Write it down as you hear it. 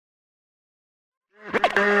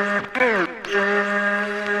What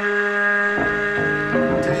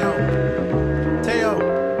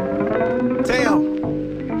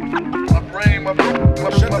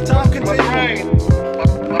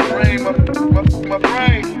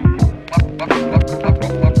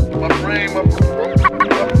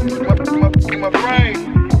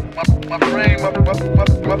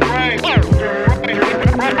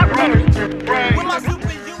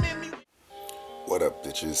up,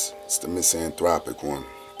 bitches? It's the misanthropic one,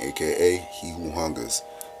 aka He Who Hungers,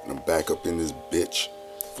 and I'm back up in this bitch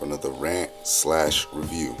for another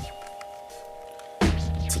rant/review.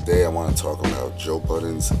 Today I want to talk about Joe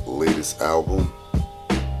Budden's latest album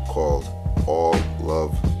called All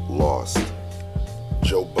Love Lost.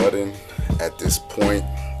 Joe Budden, at this point,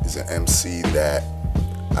 is an MC that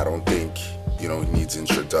I don't think, he needs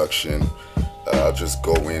introduction. I'll just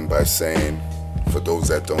go in by saying, for those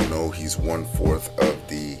that don't know, he's 1/4 of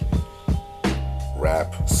the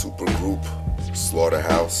rap supergroup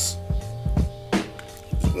Slaughterhouse.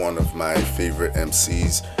 He's one of my favorite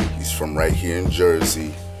MCs. He's from right here in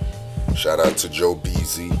Jersey. Shout out to Joe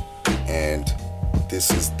Budden. And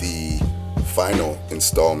this is the final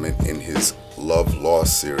installment in his Love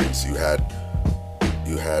Lost series. You had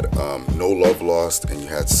No Love Lost and you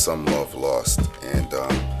had Some Love Lost, and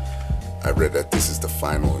I read that this is the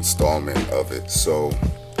final installment of it, so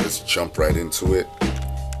let's jump right into it.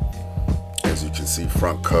 As you can see,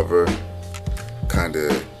 front cover kind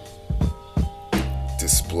of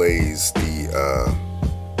displays the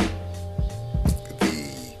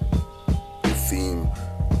theme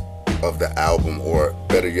of the album, or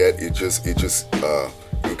better yet, it just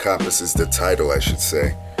encompasses the title, I should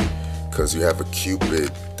say, because you have a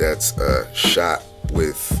Cupid that's shot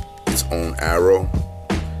with its own arrow,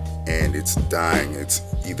 and it's dying. It's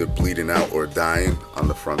either bleeding out or dying on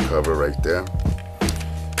the front cover right there.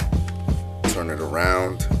 Turn it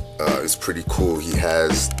around. It's pretty cool. He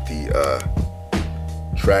has the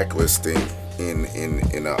track listing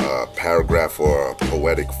in a paragraph or a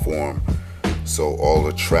poetic form, so all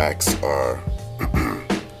the tracks are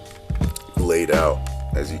laid out.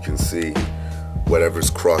 As you can see, whatever's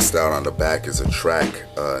crossed out on the back is a track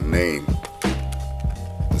name.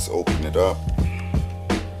 Let's open it up.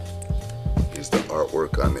 Here's the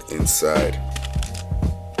artwork on the inside.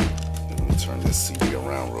 Let me turn this CD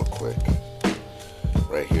around real quick.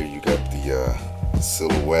 Right here you got the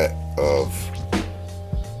silhouette of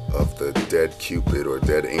the dead Cupid or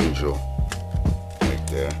dead angel right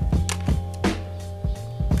there.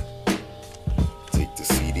 Take the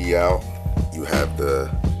CD out. You have the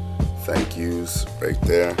thank yous right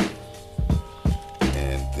there,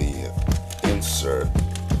 and the insert.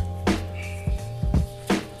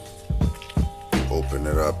 Open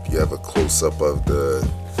it up, you have a close-up of the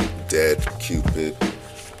dead Cupid,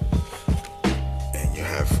 and you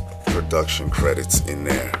have production credits in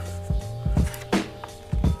there.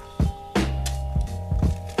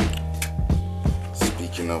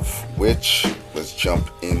 Speaking of which, let's jump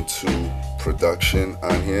into production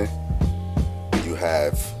on here. You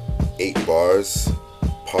have 8 bars,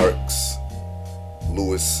 Parks,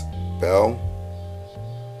 Louis Bell,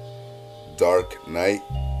 Dark Knight,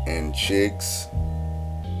 and Chigs,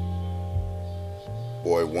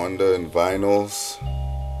 Boy Wonder and Vinyls,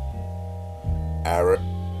 Arab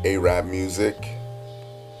Music,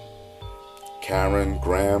 Karen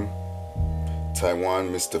Graham, Taiwan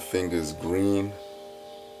Mr. Fingers Green,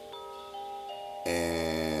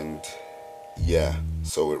 and yeah,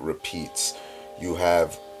 so it repeats. You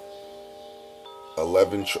have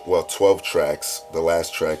 12 tracks. The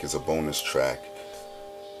last track is a bonus track.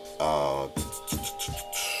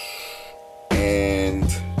 And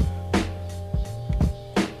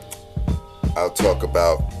I'll talk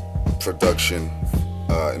about production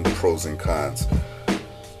and the pros and cons.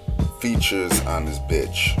 Features on this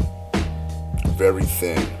bitch, very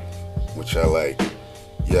thin, which I like.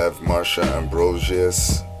 You have Marsha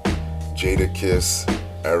Ambrosius, Jadakiss,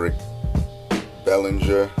 Eric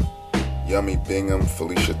Bellinger, Yummy Bingham,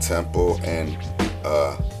 Felicia Temple, and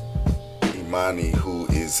Imani, who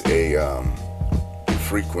is a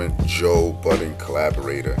frequent Joe Budden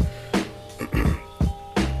collaborator.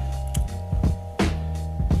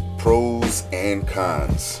 Pros and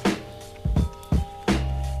cons.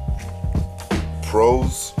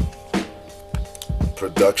 Pros: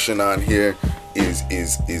 production on here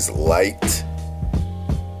is light,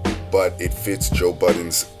 but it fits Joe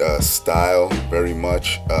Budden's style very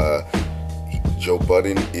much. Joe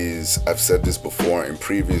Budden is, I've said this before in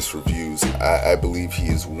previous reviews, I believe he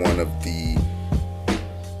is one of the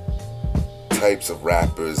types of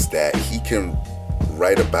rappers that he can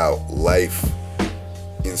write about life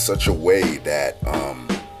in such a way that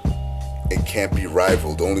it can't be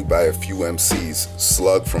rivaled only by a few MCs.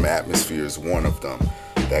 Slug from Atmosphere is one of them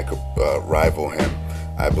that could rival him,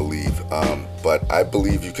 I believe. But I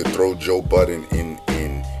believe you could throw Joe Budden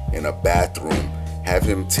in a bathroom, have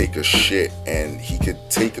him take a shit, and he could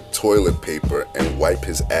take a toilet paper and wipe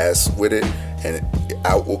his ass with it, and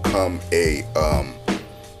out will come a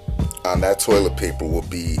on that toilet paper will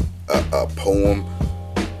be a poem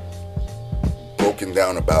broken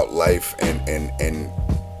down about life and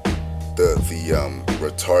the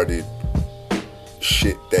retarded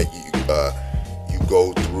shit that you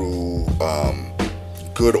go through,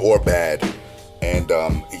 good or bad. And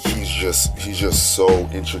he's just so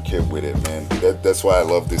intricate with it, man. That's why I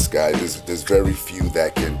love this guy. There's very few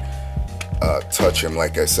that can touch him,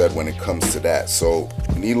 like I said, when it comes to that. So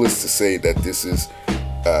needless to say that this is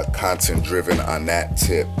content driven on that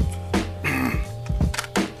tip.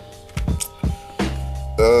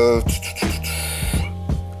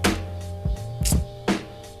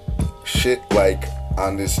 Shit like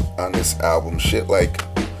on this album, shit like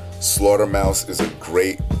Slaughterhouse is a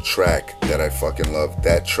great track that I fucking love.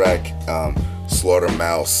 That track,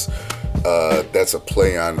 Slaughterhouse, that's a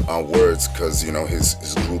play on words, because you know his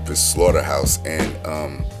group is Slaughterhouse. And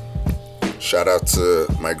shout out to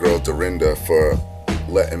my girl Dorinda for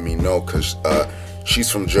letting me know, because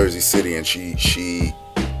she's from Jersey City, and she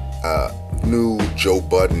knew Joe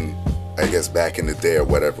Budden, I guess back in the day or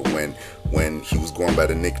whatever, when he was going by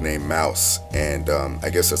the nickname Mouse. And I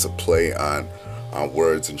guess that's a play on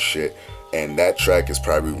words and shit. And that track is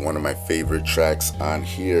probably one of my favorite tracks on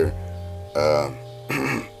here,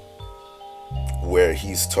 where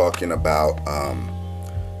he's talking about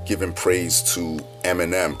giving praise to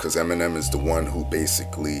Eminem, because Eminem is the one who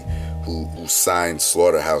basically who signed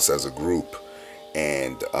Slaughterhouse as a group.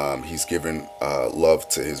 And he's giving love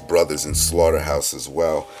to his brothers in Slaughterhouse as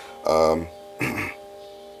well.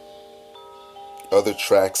 Other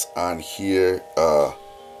tracks on here,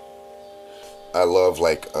 I love,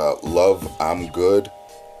 like Love, I'm Good.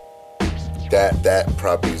 That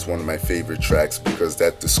probably is one of my favorite tracks, because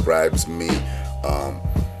that describes me.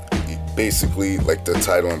 Basically, like the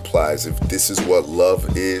title implies, if this is what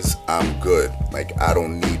love is, I'm good. Like, I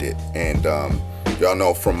don't need it. And y'all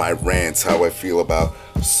know from my rants how I feel about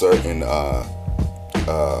certain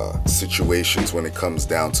situations when it comes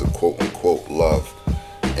down to quote unquote love.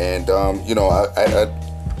 And you know, I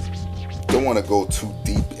don't want to go too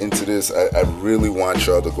deep into this. I really want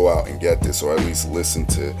y'all to go out and get this, or at least listen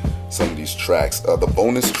to some of these tracks. The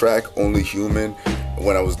bonus track, Only Human,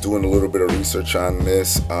 when I was doing a little bit of research on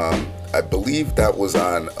this, I believe that was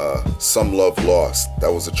on Some Love Lost.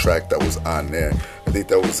 That was a track that was on there. I think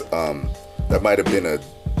that was that might have been a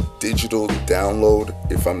digital download,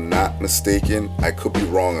 if I'm not mistaken. I could be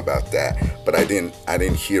wrong about that, but I didn't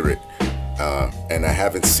hear it. And I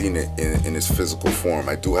haven't seen it in its physical form.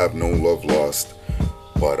 I do have No Love Lost,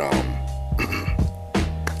 but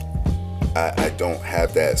I don't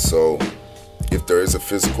have that. So if there is a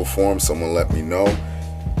physical form, someone let me know.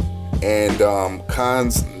 And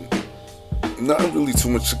cons, not really too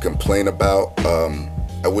much to complain about.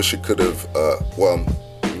 I wish it could have, well,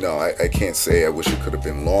 no, I can't say I wish it could have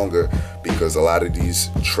been longer, because a lot of these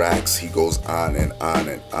tracks, he goes on and on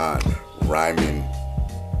and on, rhyming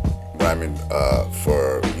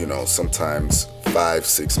for, you know, sometimes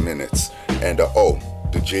 5-6 minutes. And oh,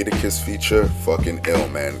 the Jadakiss feature, fucking ill,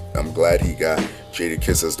 man. I'm glad he got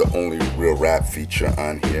Jadakiss as the only real rap feature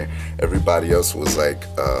on here. Everybody else was like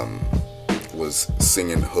was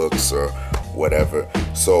singing hooks or whatever.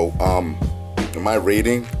 So my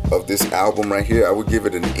rating of this album right here, I would give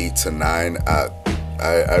it an 8 to 9.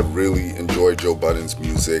 I really enjoy Joe Budden's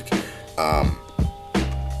music.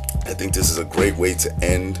 I think this is a great way to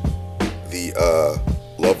end the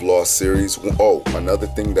Love Lost series. Oh, another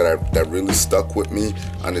thing that really stuck with me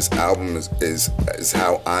on this album is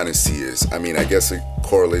how honest he is. I mean, I guess it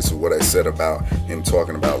correlates with what I said about him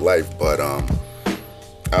talking about life, but I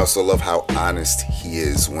also love how honest he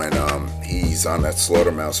is when he's on that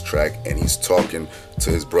Slaughterhouse track and he's talking to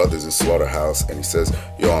his brothers in Slaughterhouse, and he says,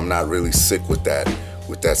 yo, I'm not really sick with that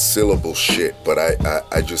syllable shit, but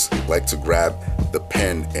I just like to grab the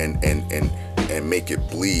pen and make it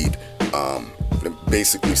bleed.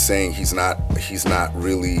 Basically saying he's not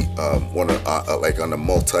really like on a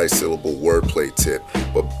multi-syllable wordplay tip,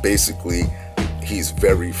 but basically he's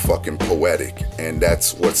very fucking poetic, and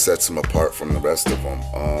that's what sets him apart from the rest of them.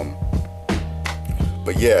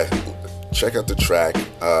 But yeah, check out the track.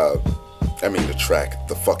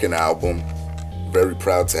 The fucking album. Very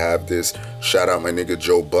proud to have this. Shout out my nigga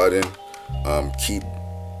Joe Budden. Keep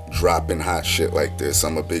dropping hot shit like this.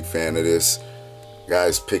 I'm a big fan of this.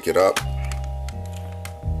 Guys, pick it up.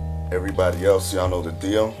 Everybody else, y'all know the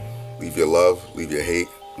deal. Leave your love, leave your hate.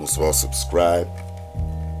 Most of all, subscribe.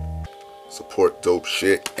 Support dope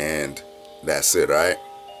shit, and that's it, alright?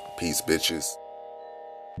 Peace, bitches.